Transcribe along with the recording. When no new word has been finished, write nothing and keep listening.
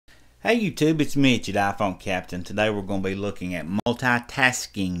Hey YouTube, it's Mitch at iPhone Captain. Today we're going to be looking at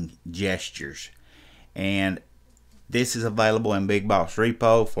multitasking gestures. And this is available in Big Boss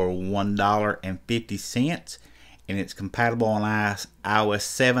Repo for $1.50. And it's compatible on iOS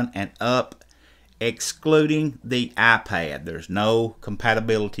 7 and up, excluding the iPad. There's no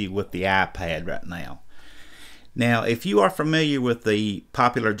compatibility with the iPad right now. Now, if you are familiar with the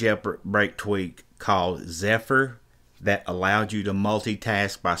popular jailbreak tweak called Zephyr, that allowed you to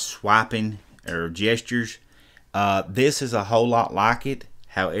multitask by swiping or gestures. This is a whole lot like it.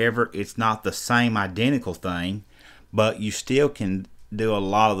 However, it's not the same identical thing, but you still can do a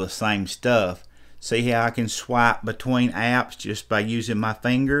lot of the same stuff. See how I can swipe between apps just by using my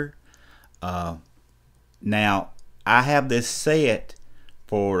finger? Now, I have this set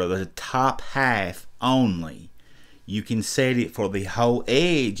for the top half only. You can set it for the whole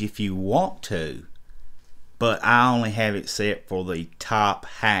edge if you want to, but I only have it set for the top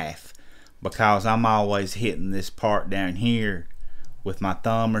half because I'm always hitting this part down here with my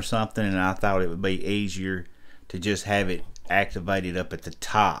thumb or something, and I thought it would be easier to just have it activated up at the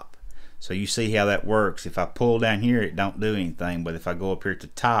top. So you see how that works. If I pull down here, it don't do anything, but if I go up here at the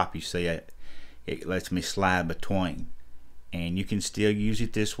top, you see it lets me slide between. And you can still use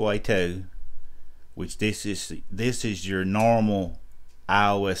it this way too, which this is your normal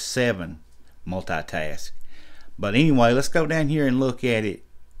iOS 7 multitask. But anyway, let's go down here and look at it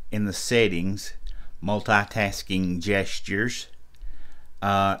in the settings, multitasking gestures.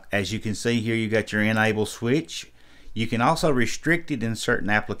 As you can see here, you got your enable switch. You can also restrict it in certain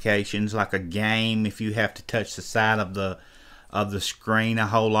applications, like a game. If you have to touch the side of the screen a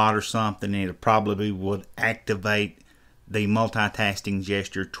whole lot or something, it probably would activate the multitasking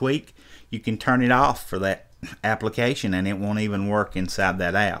gesture tweak. You can turn it off for that application and it won't even work inside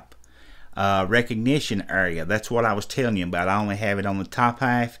that app. Recognition area, that's what I was telling you about. I only have it on the top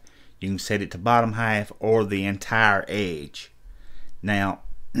half. You can set it to bottom half or the entire edge. Now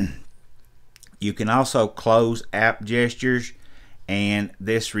you can also close app gestures, and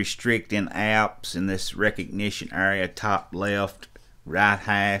this restricting apps and this recognition area, top left, right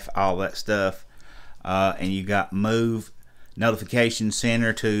half, all that stuff. And you got move notification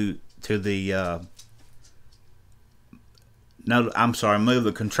center to the move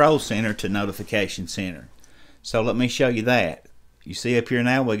the control center to notification center. So let me show you that. You see up here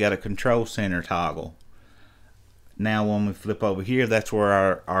now we got a control center toggle. Now when we flip over here, that's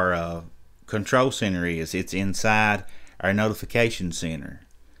where our control center is. It's inside our notification center.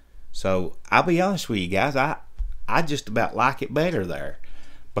 So I'll be honest with you guys, I just about like it better there,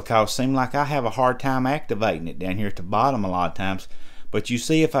 because it seems like I have a hard time activating it down here at the bottom a lot of times. But you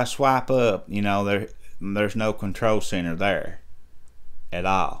see, if I swipe up, you know, there's no control center there at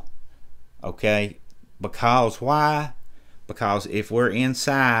all. Okay, because why? Because if we're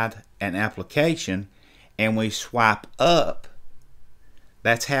inside an application and we swipe up,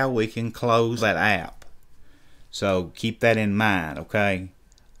 that's how we can close that app. So keep that in mind. Okay,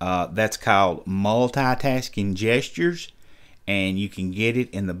 that's called multitasking gestures, and you can get it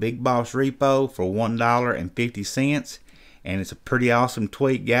in the Big Boss Repo for $1.50. And it's a pretty awesome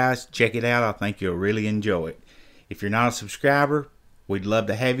tweak, guys. Check it out. I think you'll really enjoy it. If you're not a subscriber, we'd love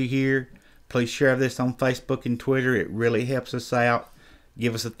to have you here. Please share this on Facebook and Twitter. It really helps us out.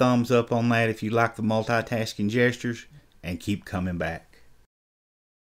 Give us a thumbs up on that if you like the multitasking gestures, and keep coming back.